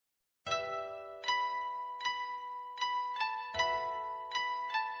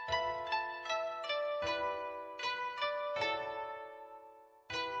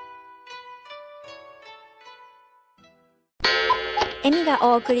エミが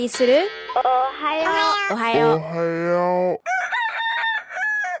お送りするお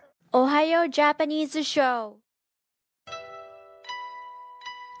はようジャパニーズショー。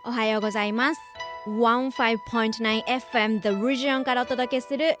おはようございます。 15.9FM The Region からお届け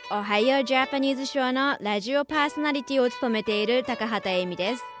するおはようジャパニーズショーのラジオパーソナリティを務めている高畑恵美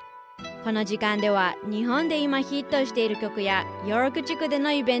です。この時間では日本で今ヒットしている曲やヨーク地区で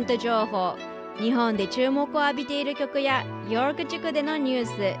のイベント情報、日本で注目を浴びている曲やヨーク地区でのニュ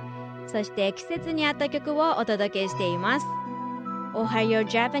ース、そして季節に合った曲をお届けしています。おはよう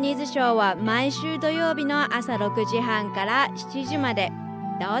ジャパニーズショーは毎週土曜日の朝6時半から7時まで、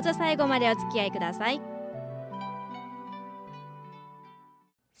どうぞ最後までお付き合いください。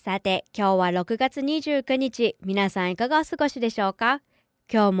さて、今日は6月29日、皆さんいかがお過ごしでしょうか。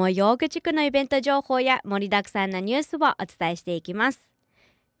今日もヨーク地区のイベント情報や盛りだくさんなニュースをお伝えしていきます。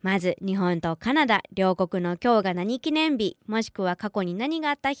まず日本とカナダ両国の今日が何記念日、もしくは過去に何が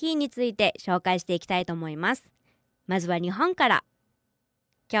あった日について紹介していきたいと思います。まずは日本から。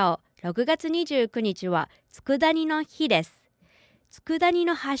今日6月29日は佃煮の日です。佃煮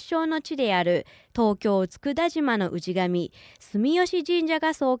の発祥の地である東京佃島の氏神住吉神社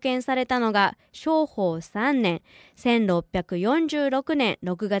が創建されたのが正法3年1646年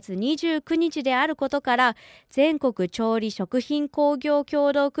6月29日であることから、全国調理食品工業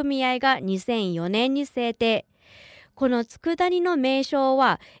協同組合が2004年に制定。この佃煮の名称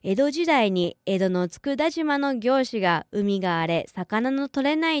は江戸時代に江戸の佃島の漁師が海が荒れ魚の取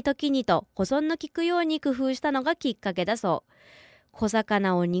れない時にと保存の効くように工夫したのがきっかけだそう。小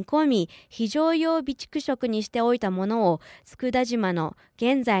魚を煮込み非常用備蓄食にしておいたものを佃島の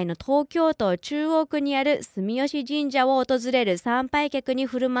現在の東京都中央区にある住吉神社を訪れる参拝客に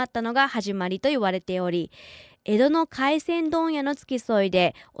振る舞ったのが始まりと言われており、江戸の海鮮問屋の付き添い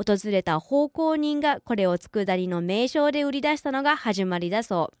で訪れた奉公人がこれを佃煮の名称で売り出したのが始まりだ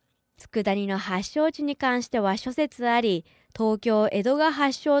そう。佃煮の発祥地に関しては諸説あり、東京江戸が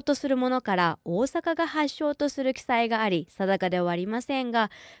発祥とするものから大阪が発祥とする記載があり定かではありませんが、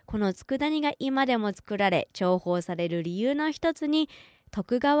この佃煮が今でも作られ重宝される理由の一つに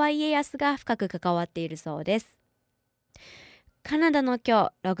徳川家康が深く関わっているそうです。カナダの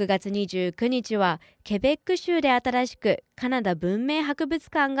今日6月29日はケベック州で新しくカナダ文明博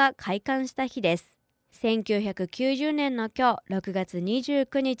物館が開館した日です。1990年の今日6月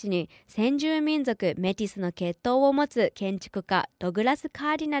29日に先住民族メティスの血統を持つ建築家ドグラス・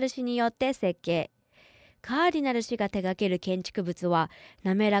カーディナル氏によって設計。カーディナル氏が手掛ける建築物は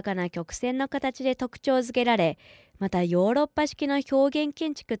滑らかな曲線の形で特徴づけられ、またヨーロッパ式の表現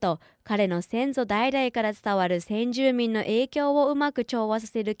建築と彼の先祖代々から伝わる先住民の影響をうまく調和さ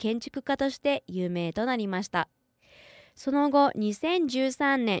せる建築家として有名となりました。その後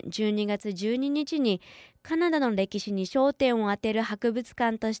2013年12月12日にカナダの歴史に焦点を当てる博物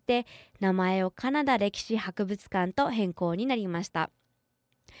館として名前をカナダ歴史博物館と変更になりました。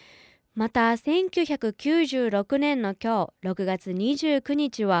また1996年の今日6月29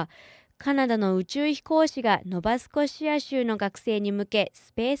日はカナダの宇宙飛行士がノバスコシア州の学生に向け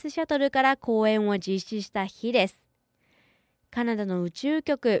スペースシャトルから講演を実施した日です。カナダの宇宙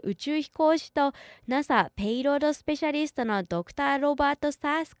局宇宙飛行士と NASA ペイロードスペシャリストのドクター・ロバート・ス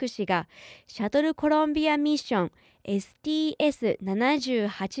タースク氏がシャトルコロンビアミッション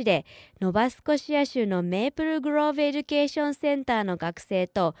STS-78 でノバスコシア州のメープルグローブエデュケーションセンターの学生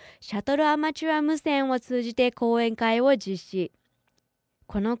とシャトルアマチュア無線を通じて講演会を実施。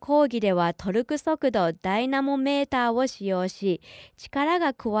この講義ではトルク速度ダイナモメーターを使用し、力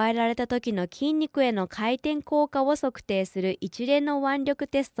が加えられた時の筋肉への回転効果を測定する一連の腕力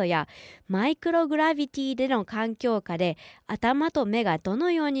テストやマイクログラビティでの環境下で頭と目がど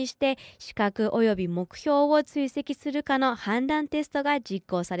のようにして視覚及び目標を追跡するかの判断テストが実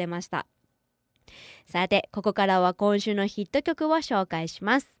行されました。さて、ここからは今週のヒット曲を紹介し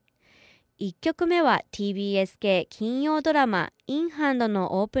ます。1曲目は TBS 系金曜ドラマインハンド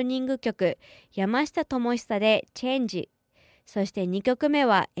のオープニング曲山下智久でチェンジ。そして2曲目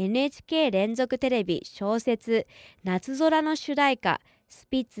は NHK 連続テレビ小説夏空の主題歌ス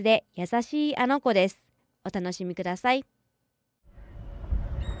ピッツで優しいあの子です。お楽しみください。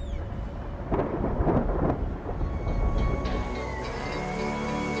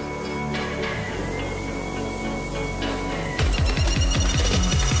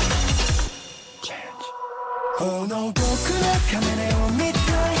この僕のカメレオンみたい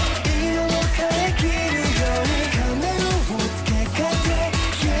色を変え切るようにカメラをつけ替えて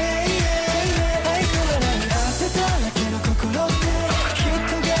Yeah yeah yeah 愛想はない汗だらけの心で人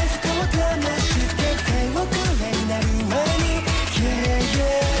が人を騙して手遅れになる前に Yeah yeah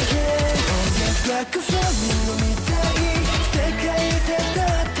yeah オーレスブラックフラミンゴみたい世界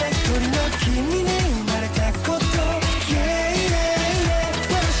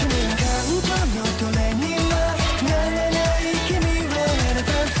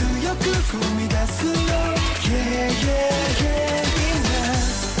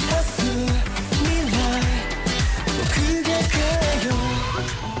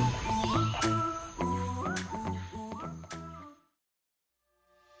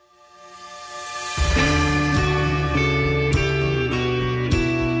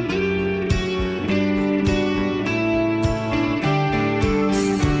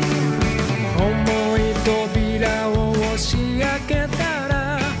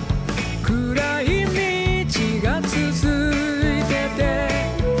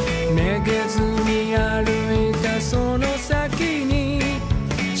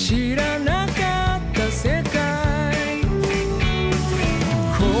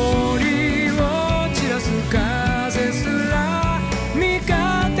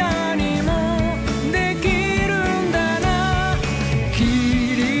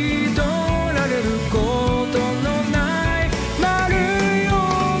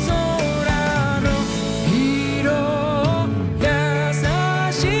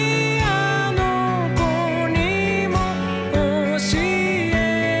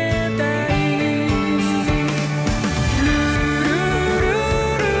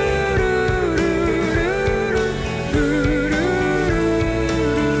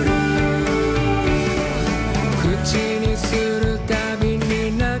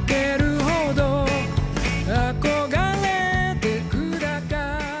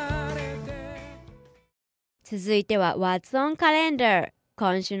続いては What's on Calendar。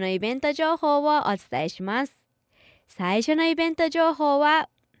今週のイベント情報をお伝えします。最初のイベント情報は、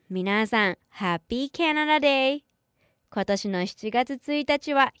皆さん、Happy Canada Day。今年の7月1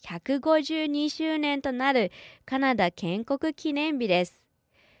日は152周年となるカナダ建国記念日です。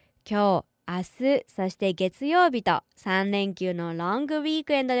今日、明日、そして月曜日と3連休のロングウィー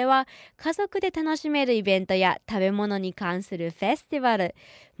クエンドでは家族で楽しめるイベントや食べ物に関するフェスティバル、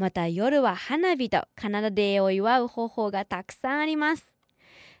また夜は花火とカナダデーを祝う方法がたくさんあります。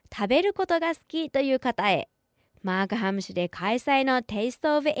食べることが好きという方へ、マークハム市で開催のテイス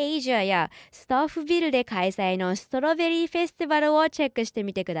トオブエイジアやストーフビルで開催のストロベリーフェスティバルをチェックして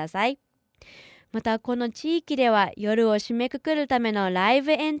みてください。またこの地域では夜を締めくくるためのライ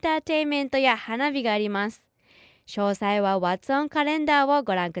ブエンターテインメントや花火があります。詳細は What's on Calendar を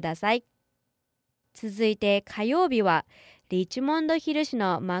ご覧ください。続いて火曜日はリッチモンドヒル市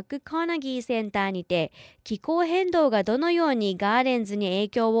のマックコーナギーセンターにて気候変動がどのようにガーデンズに影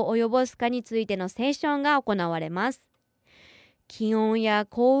響を及ぼすかについてのセッションが行われます。気温や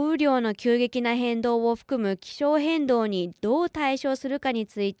降雨量の急激な変動を含む気象変動にどう対処するかに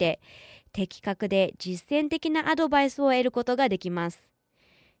ついて的確で実践的なアドバイスを得ることができます。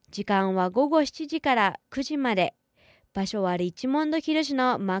時間は午後7時から9時まで。場所はリッチモンドヒル市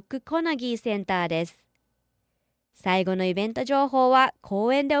のマックコナギーセンターです。最後のイベント情報は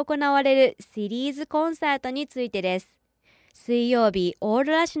公園で行われるシリーズコンサートについてです。水曜日、オー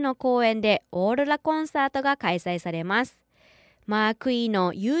ロラ市の公園でオーロラコンサートが開催されます。マークイー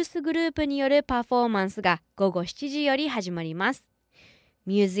のユースグループによるパフォーマンスが午後7時より始まります。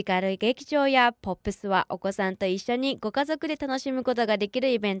ミュージカル劇場やポップスはお子さんと一緒にご家族で楽しむことができる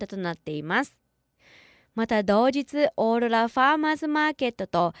イベントとなっています。また同日オーロラファーマーズマーケット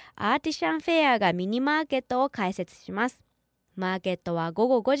とアーティシャンフェアがミニマーケットを開設します。マーケットは午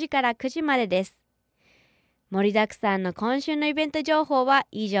後5時から9時までです。盛りだくさんの今週のイベント情報は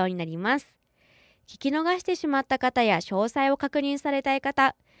以上になります。聞き逃してしまった方や詳細を確認されたい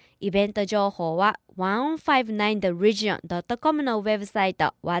方、イベント情報は 159theregion.com のウェブサイ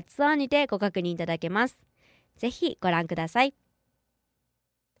ト What's On にてご確認いただけます。ぜひご覧ください。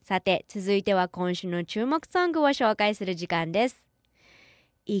さて、続いては今週の注目ソングを紹介する時間です。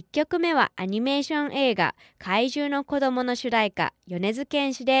1曲目はアニメーション映画怪獣の子供の主題歌米津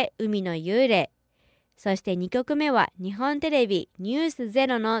玄師で海の幽霊。そして2曲目は日本テレビニュースゼ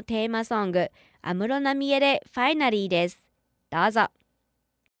ロのテーマソング安室奈美恵でファイナリーです。どうぞ。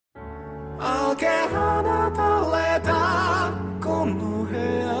開け放たれたこの部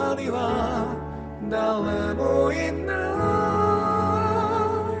屋には誰もいな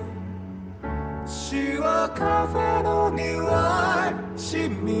いシワカフェの匂い染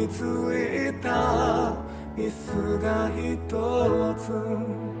みついた椅子が一つ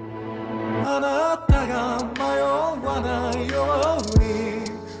あなたが迷わないように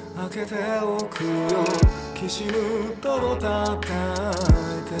開けておくよきしむと叩い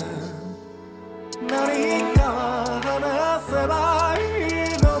て何から話せばいい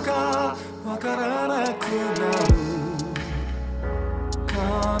のかわからなくなる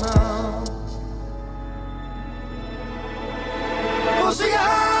かな星が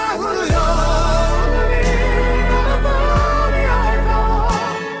降るよ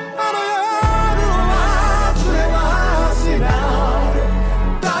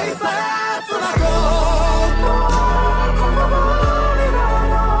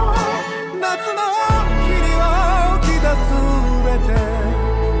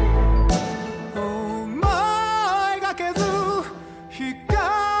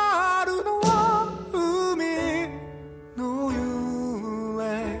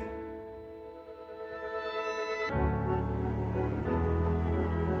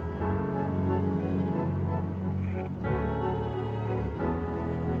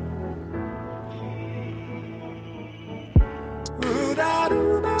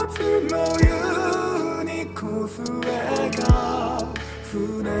の湯にこすれが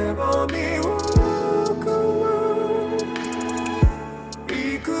船を見送る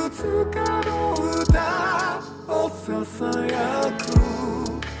いくつかの歌をささやく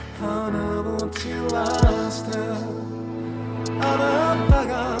花を散らしてあなた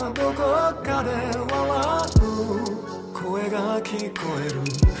がどこかで笑う声が聞こえる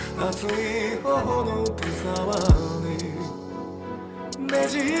熱い頬の手触りね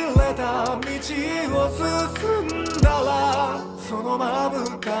じれた道を進んだらそのまぶ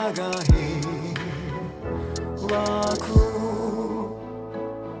たが湧く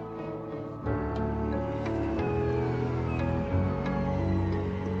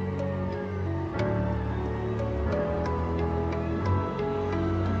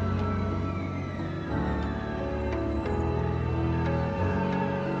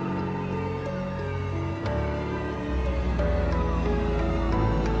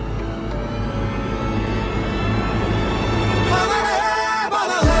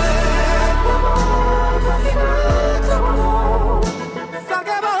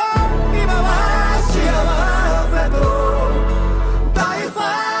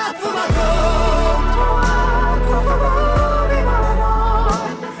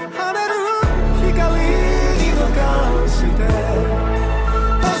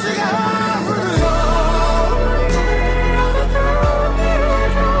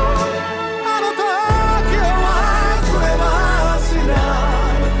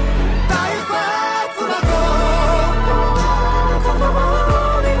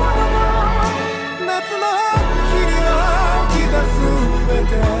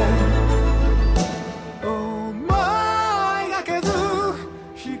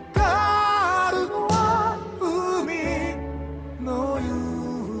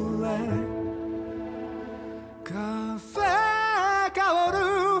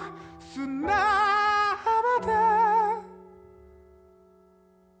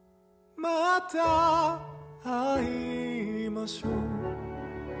ましょう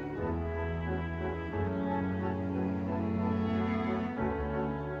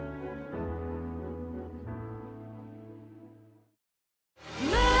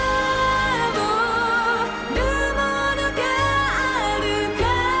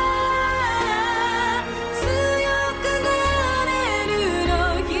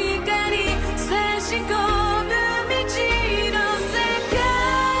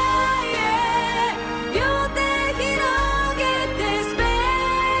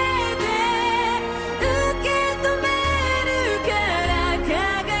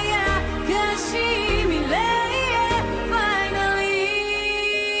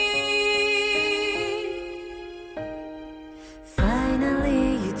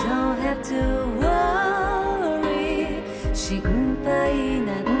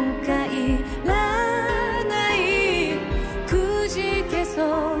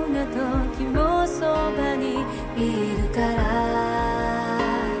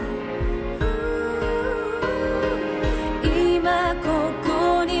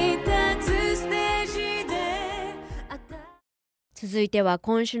続いては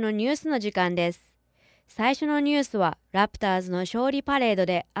今週のニュースの時間です。最初のニュースはラプターズの勝利パレード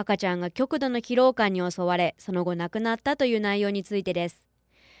で赤ちゃんが極度の疲労感に襲われその後亡くなったという内容についてです。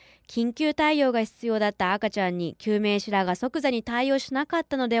緊急対応が必要だった赤ちゃんに救命士らが即座に対応しなかっ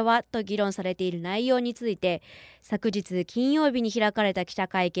たのではと議論されている内容について昨日金曜日に開かれた記者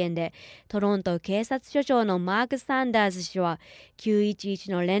会見でトロント警察署長のマーク・サンダーズ氏は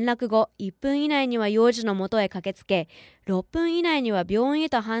911の連絡後1分以内には幼児のもとへ駆けつけ6分以内には病院へ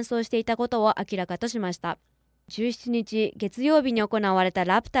と搬送していたことを明らかとしました。17日月曜日に行われた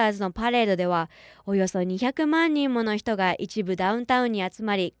ラプターズのパレードではおよそ200万人もの人が一部ダウンタウンに集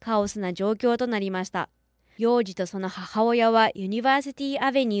まりカオスな状況となりました。幼児とその母親はユニバーシティ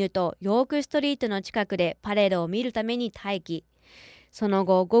アベニューとヨークストリートの近くでパレードを見るために待機。その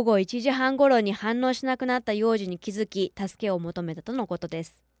後午後1時半頃に反応しなくなった幼児に気づき助けを求めたとのことで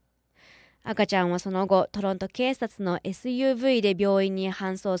す。赤ちゃんはその後トロント警察の SUV で病院に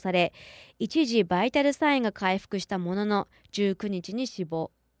搬送され一時バイタルサインが回復したものの19日に死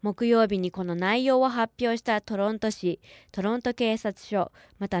亡。木曜日にこの内容を発表したトロント市、トロント警察署、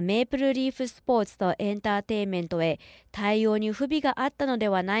またメープルリーフスポーツとエンターテインメントへ対応に不備があったので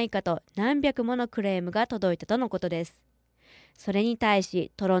はないかと何百ものクレームが届いたとのことです。それに対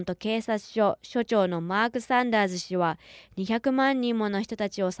しトロント警察署署長のマーク・サンダーズ氏は200万人もの人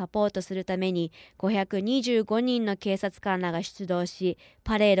たちをサポートするために525人の警察官らが出動し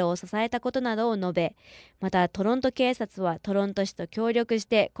パレードを支えたことなどを述べ、またトロント警察はトロント市と協力し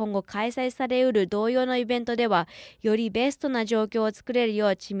て今後開催されうる同様のイベントではよりベストな状況を作れるよう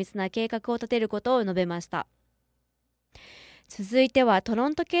緻密な計画を立てることを述べました。続いてはトロ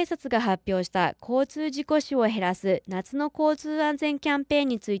ント警察が発表した交通事故死を減らす夏の交通安全キャンペーン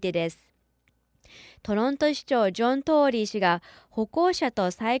についてです。トロント市長ジョン・トーリー氏が歩行者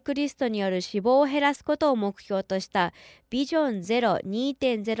とサイクリストによる死亡を減らすことを目標としたビジョンゼロ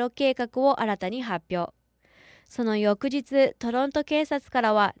 2.0 計画を新たに発表。その翌日トロント警察か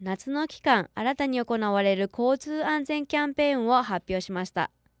らは夏の期間新たに行われる交通安全キャンペーンを発表しまし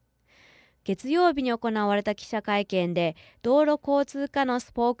た。月曜日に行われた記者会見で道路交通課の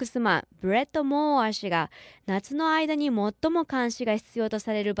スポークスマンブレット・モーア氏が夏の間に最も監視が必要と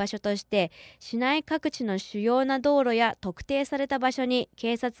される場所として市内各地の主要な道路や特定された場所に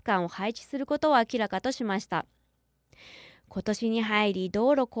警察官を配置することを明らかとしました。今年に入り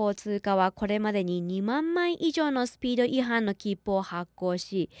道路交通課はこれまでに2万枚以上のスピード違反の切符を発行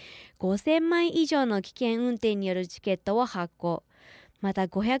し5000枚以上の危険運転によるチケットを発行。また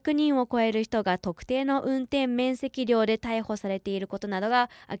500人を超える人が特定の運転免責料で逮捕されていることなどが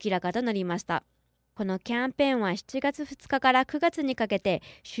明らかとなりました。このキャンペーンは7月2日から9月にかけて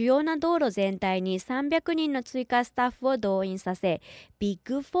主要な道路全体に300人の追加スタッフを動員させビッ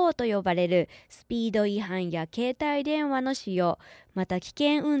グ4と呼ばれるスピード違反や携帯電話の使用、また危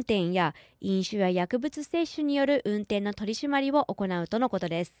険運転や飲酒や薬物摂取による運転の取り締まりを行うとのこと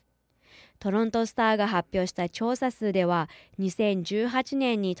です。トロントスターが発表した調査数では2018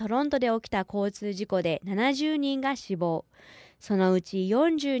年にトロントで起きた交通事故で70人が死亡、そのうち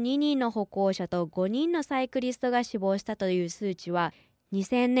42人の歩行者と5人のサイクリストが死亡したという数値は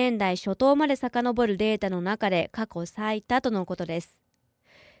2000年代初頭まで遡るデータの中で過去最多とのことです。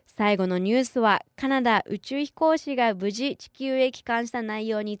最後のニュースはカナダ宇宙飛行士が無事地球へ帰還した内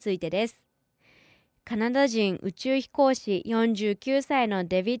容についてです。カナダ人宇宙飛行士49歳の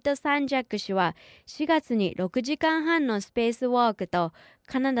デビッド・サンジャック氏は4月に6時間半のスペースウォークと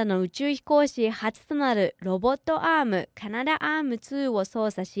カナダの宇宙飛行士初となるロボットアームカナダアーム2を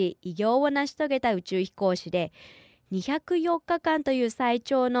操作し偉業を成し遂げた宇宙飛行士で204日間という最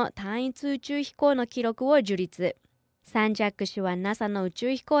長の単一宇宙飛行の記録を樹立。サンジャック氏は NASA の宇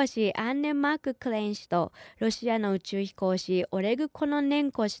宙飛行士アンネ・マーク・クレーン氏とロシアの宇宙飛行士オレグ・コノネ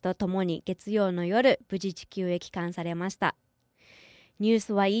ンコ氏と共に月曜の夜無事地球へ帰還されました。ニュー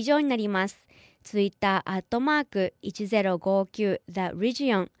スは以上になります。Twitter @1059 The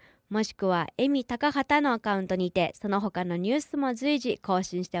Region もしくはエミ高畑のアカウントにてその他のニュースも随時更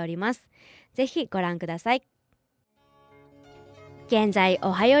新しております。ぜひご覧ください。現在、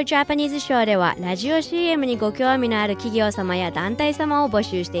Ohayo Japanese Show ではラジオ CM にご興味のある企業様や団体様を募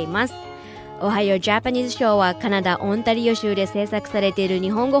集しています。Ohayo Japanese Show はカナダ・オンタリオ州で制作されている日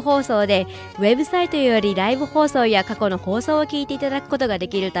本語放送で、ウェブサイトよりライブ放送や過去の放送を聞いていただくことがで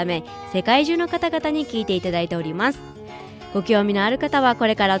きるため、世界中の方々に聞いていただいております。ご興味のある方はこ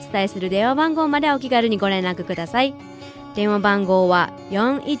れからお伝えする電話番号までお気軽にご連絡ください。電話番号は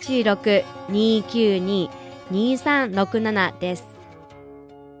 416-292-2367 です。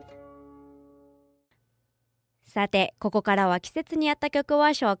さて、ここからは季節に合った曲を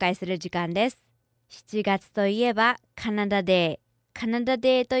紹介する時間です。7月といえばカナダデー。カナダ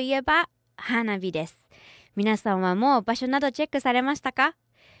デーといえば花火です。皆さんはもう場所などチェックされましたか？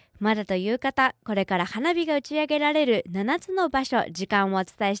まだという方、これから花火が打ち上げられる7つの場所、時間をお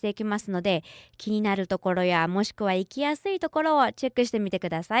伝えしていきますので、気になるところやもしくは行きやすいところをチェックしてみてく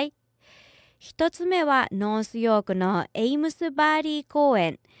ださい。一つ目はノースヨークのエイムスバーリー公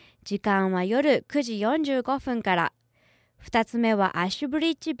園。時間は夜9時45分から。2つ目はアッシュブ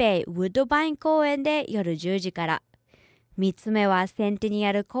リッジベイウッドバイン公園で夜10時から。3つ目はセンティニ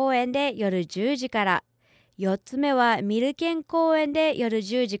アル公園で夜10時から。4つ目はミルケン公園で夜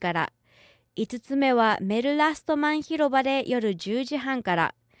10時から。5つ目はメルラストマン広場で夜10時半か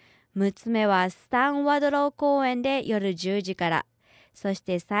ら。6つ目はスタンワドロー公園で夜10時から。そし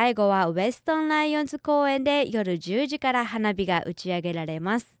て最後はウェストンライオンズ公園で夜10時から花火が打ち上げられ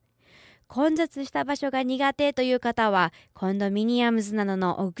ます。混雑した場所が苦手という方は、コンドミニアムズなど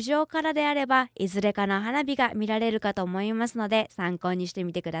の屋上からであれば、いずれかの花火が見られるかと思いますので、参考にして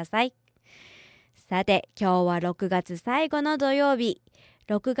みてください。さて、今日は6月最後の土曜日。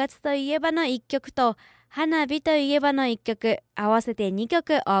6月といえばの1曲と、花火といえばの1曲、合わせて2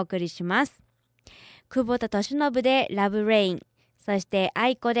曲お送りします。久保田利伸でラブレイン、そして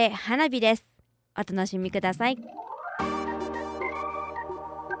愛子で花火です。お楽しみください。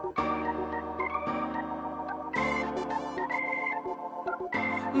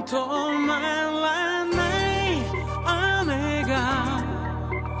止まらない雨が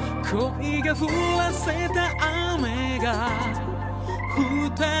恋が降らせた雨が二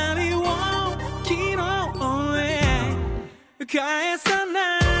人を昨日へ返さ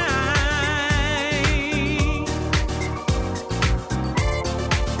ない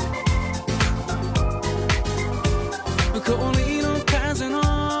氷の風の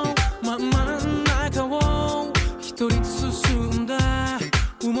真ん中を一人進んだ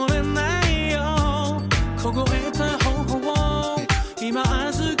埋もれないよ凍えた頬を今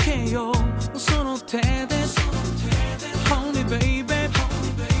預けようその手で Hold me baby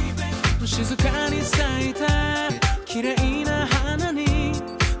静かに咲いた綺麗な花に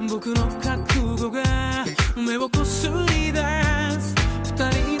僕の覚悟が目をこすり出す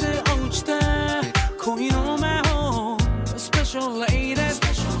二人で落ちた恋の魔法 Special lady 消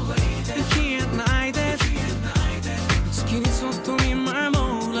えないで月にそっと見守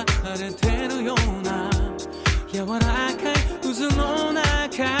られてるような柔らかい渦の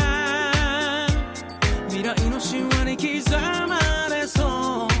中未来の神話に刻まれそう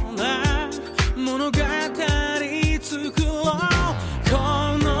な物語作ろうこ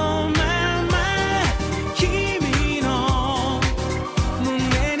のまま君の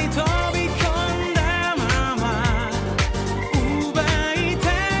胸に飛び込んだまま奪い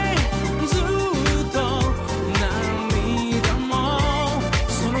たいずっと涙も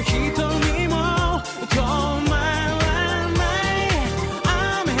その瞳も止まらない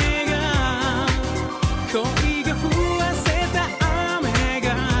雨が恋が降らせた雨が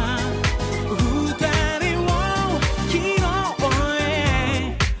二人を昨日へ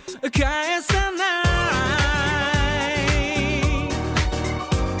返さない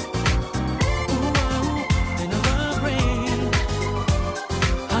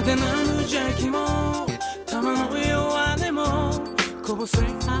派手な無邪気も玉の弱音もこぼせ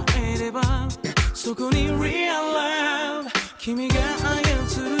合えればそこに Real Love 君が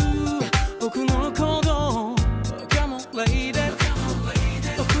操る僕の鼓動 Come on lady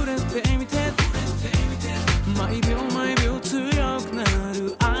遅れてみて毎秒毎秒強くな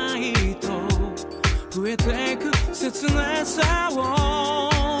る愛と増えてく切なさを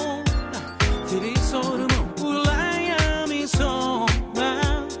降り注ぐも羨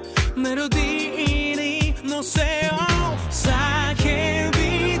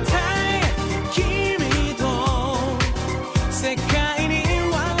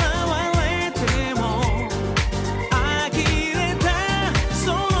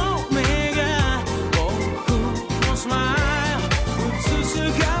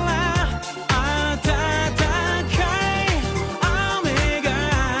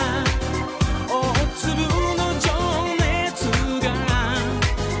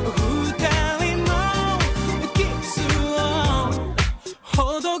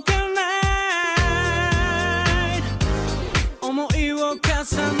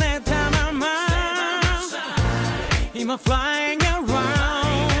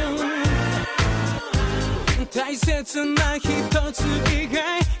大切な一つ以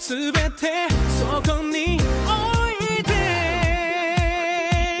外全てそこに置いて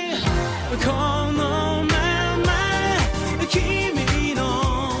このまま君の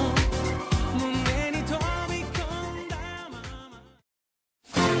胸に飛び込んだまま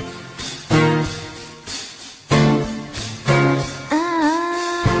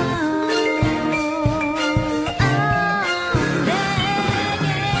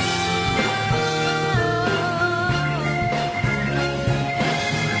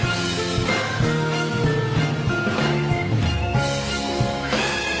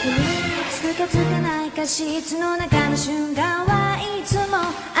過失の中の瞬間はいつも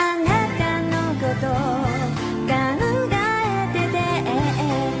あなたのこと考えてて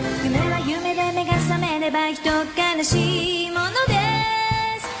夢は夢で目が覚めれば人悲しいもので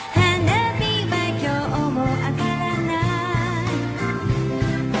す花火は今日も当たらない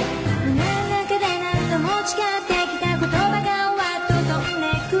胸の中で何度も誓ってきた言葉がわっと飛んで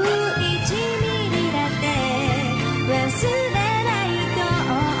く1ミリだって忘れないと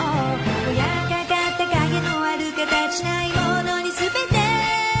親が形ないものに全て預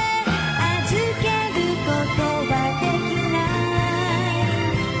けることはできない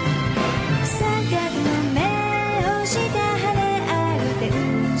錯覚の目をした晴れある電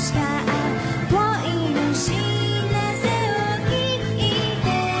車恋の知らせを聞いて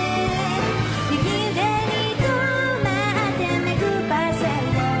右腕に止まって目配せを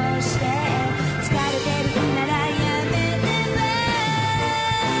して疲れてるならやめては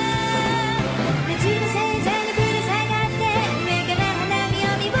熱の星座に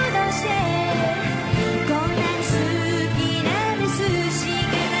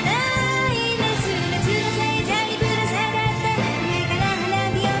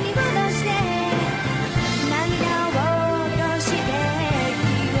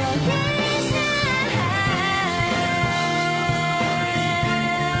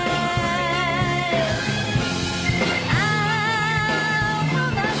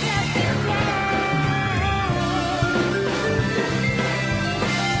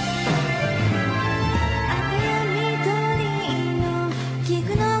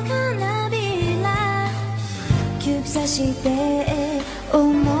さして思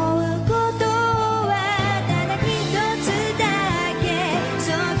うことはただ一つだけ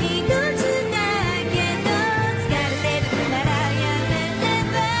そう一つだけど疲れてるならやめて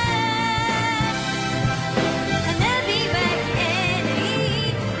ば花火は消えない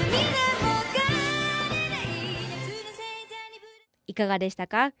涙も枯れない夏の星座にいかがでした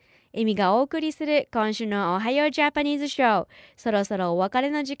か？エミがお送りする今週の Ohayo Japanese Show、 そろそろお別れ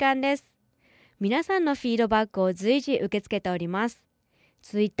の時間です。皆さんのフィードバックを随時受け付けております。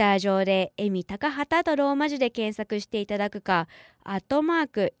ツイッター上でエミ高畑とローマ字で検索していただくか、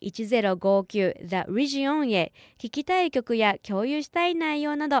@1059 The Region へ聞きたい曲や共有したい内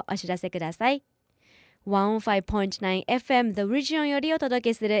容などお知らせください。105.9 FM The Region よりお届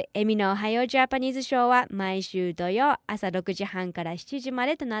けするエミの Ohayo Japanese Show は毎週土曜朝6時半から7時ま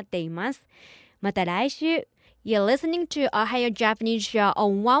でとなっています。また来週You're listening to Ohayo Japanese Show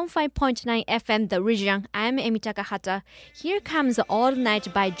on 105.9 FM The Region. I'm Emi Takahata. Here comes All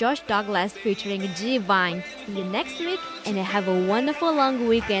Night by Josh Douglas featuring G-Vine. See you next week and have a wonderful long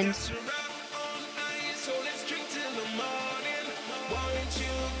weekend.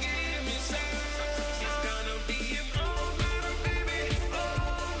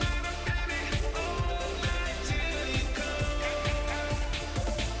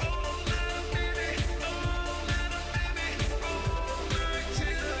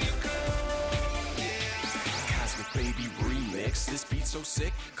 This beat so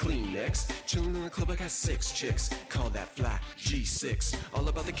sick, Kleenex. Chillin' in the club, I got 6 chicks. Call that fly G6. All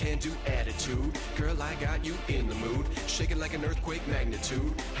about the can-do attitude. Girl, I got you in the mood. Shaking like an earthquake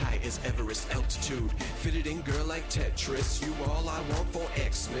magnitude. High as Everest altitude. Fitted in, girl, like Tetris. You all I want for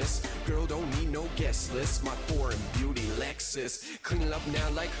Xmas. Girl, don't need no guest list. My foreign beauty Lexus. Clean it up now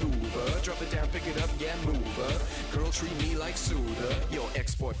like Hoover. Drop it down, pick it up, yeah, move her. Girl, treat me like Suda. Your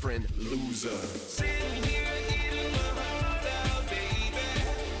ex-boyfriend, loser. Sitting here eating my heart out, baby.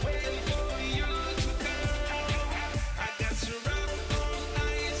 Waiting for you to come. I got you up all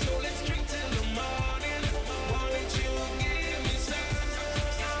night, so let's drink till the morning. Why don't you give me some?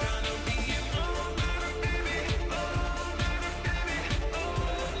 It's gonna be an all night, baby. All night, baby.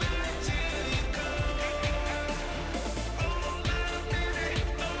 All night till you come. All night, baby.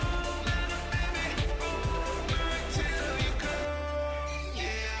 All night, baby. All night till you come.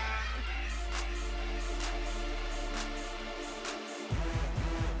 Yeah.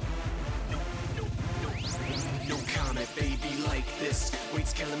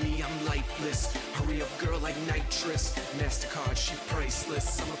 me, I'm lifeless. Hurry up, girl, like nitrous. MasterCard, she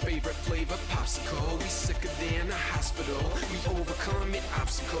priceless. I'm a favorite flavor, popsicle. We sicker than a hospital. We overcome an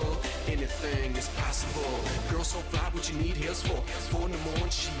obstacle. Anything is possible. Girl so fly, what you need here's for. 4 in the morning,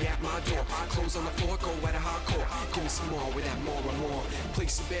 she at my door. Clothes on the floor, go at a hardcore. Give me some more with that more and more.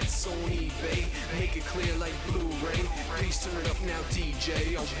 Place your bets on eBay. Make it clear like Blu-ray. Please turn it up now,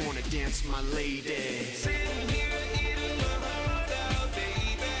 DJ. I wanna dance, my lady. Sitting here eating my heart out,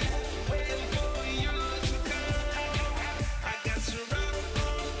 baby. Waiting for you to come. I got you rock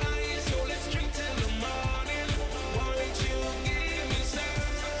on ice, so let's drink till the morning. Why don't you give me some?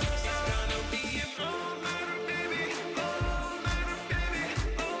 It's gonna be an all-nighter, baby. All-nighter, baby.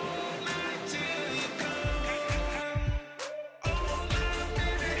 All night till you come. All-nighter,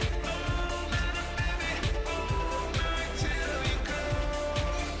 baby. All-nighter, baby. All night till you come.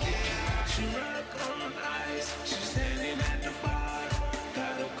 Yeah, she rock on ice. She's standing at the bar.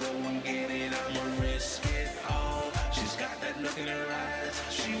 Gotta go and get it. I'ma risk it all. She's got that look in her eyes.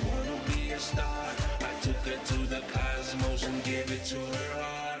 She wanna be a star. I took her to the